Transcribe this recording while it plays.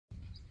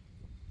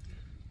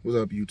What's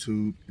up,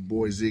 YouTube? Your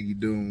boy Ziggy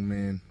Doom,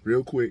 man.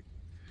 Real quick,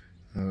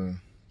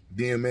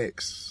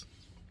 DMX,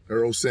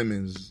 Earl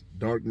Simmons,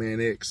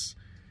 Darkman X,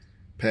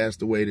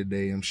 passed away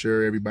today. I'm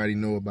sure everybody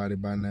know about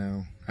it by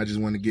now. I just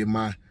want to give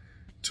my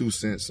 2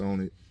 cents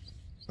on it.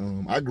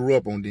 I grew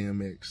up on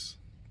DMX,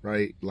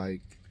 right?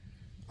 Like,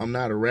 I'm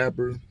not a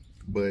rapper,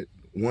 but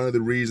one of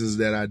the reasons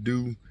that I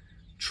do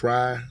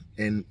try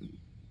and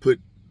put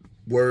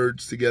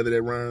words together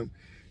that rhyme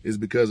is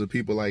because of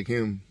people like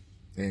him.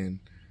 And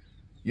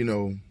you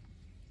know,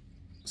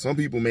 some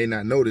people may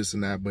not know this or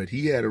not, but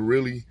he had a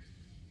really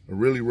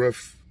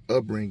rough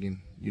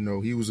upbringing. You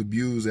know, he was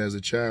abused as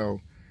a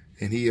child,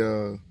 and he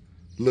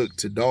looked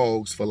to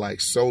dogs for like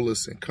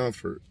solace and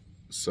comfort.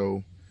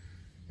 So,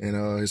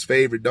 and his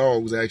favorite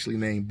dog was actually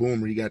named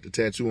Boomer. He got the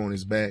tattoo on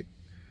his back.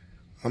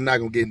 I'm not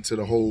gonna get into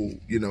the whole,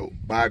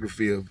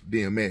 biography of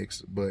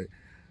DMX, but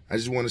I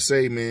just want to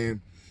say,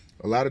 man,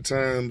 a lot of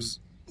times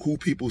who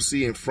people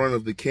see in front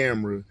of the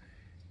camera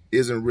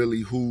isn't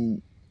really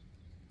who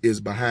is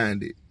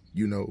behind it.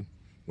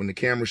 When the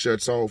camera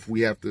shuts off,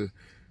 we have to,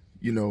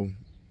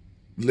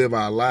 live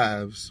our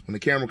lives. When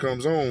the camera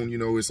comes on,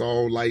 it's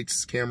all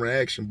lights, camera,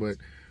 action. But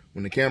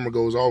when the camera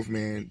goes off,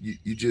 man,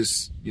 you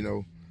just,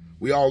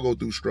 we all go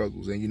through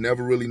struggles, and you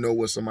never really know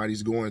what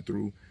somebody's going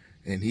through.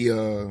 And he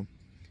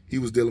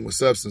was dealing with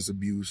substance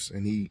abuse,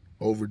 and he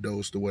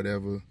overdosed or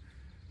whatever.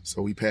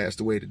 So he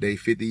passed away today,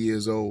 50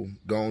 years old,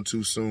 gone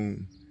too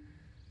soon.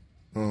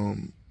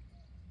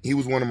 He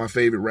was one of my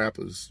favorite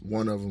rappers,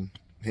 one of them.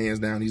 Hands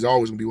down, he's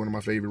always gonna be one of my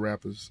favorite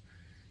rappers.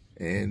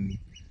 And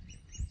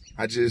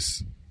I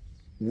just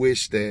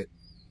wish that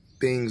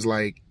things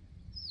like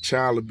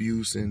child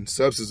abuse and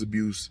substance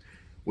abuse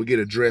would get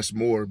addressed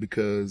more,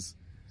 because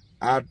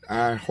I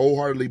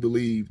wholeheartedly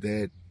believe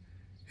that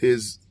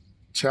his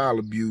child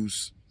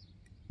abuse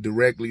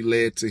directly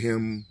led to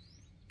him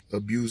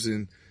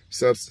abusing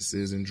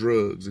substances and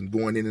drugs and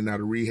going in and out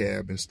of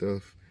rehab and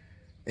stuff,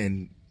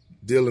 and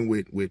dealing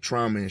with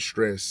trauma and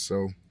stress.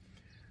 So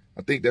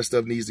I think that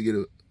stuff needs to get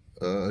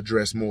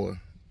addressed more,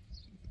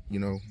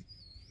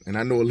 And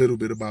I know a little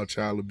bit about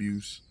child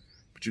abuse,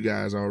 but you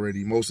guys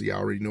most of y'all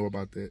already know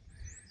about that.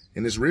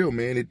 And it's real,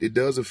 man. It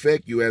does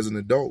affect you as an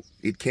adult.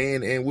 It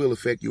can and will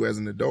affect you as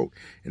an adult.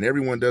 And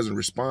everyone doesn't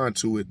respond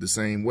to it the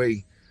same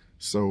way.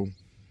 So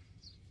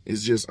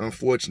it's just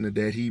unfortunate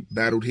that he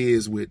battled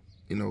his with,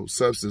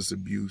 substance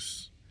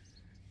abuse.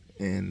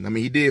 And, I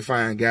mean, he did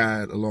find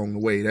God along the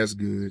way. That's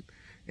good.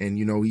 And,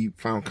 he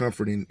found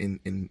comfort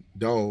in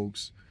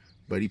dogs.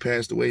 But he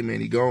passed away, man.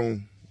 He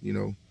gone,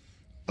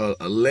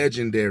 a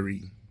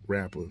legendary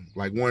rapper,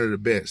 like one of the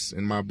best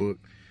in my book.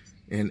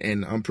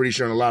 And I'm pretty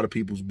sure in a lot of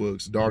people's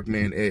books.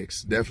 Darkman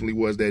X definitely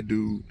was that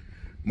dude.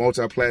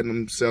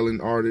 Multi-platinum selling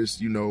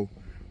artist,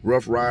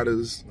 Rough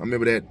Riders. I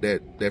remember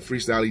that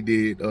freestyle he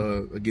did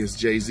against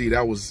Jay-Z.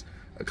 That was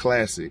a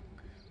classic.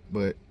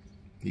 But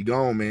he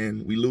gone,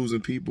 man. We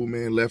losing people,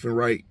 man, left and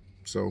right.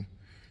 So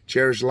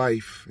cherish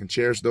life and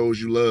cherish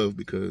those you love,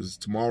 because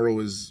tomorrow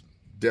is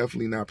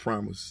definitely not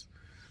promised.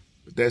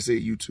 But that's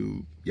it,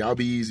 YouTube. Y'all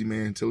be easy,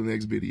 man. Until the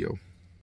next video.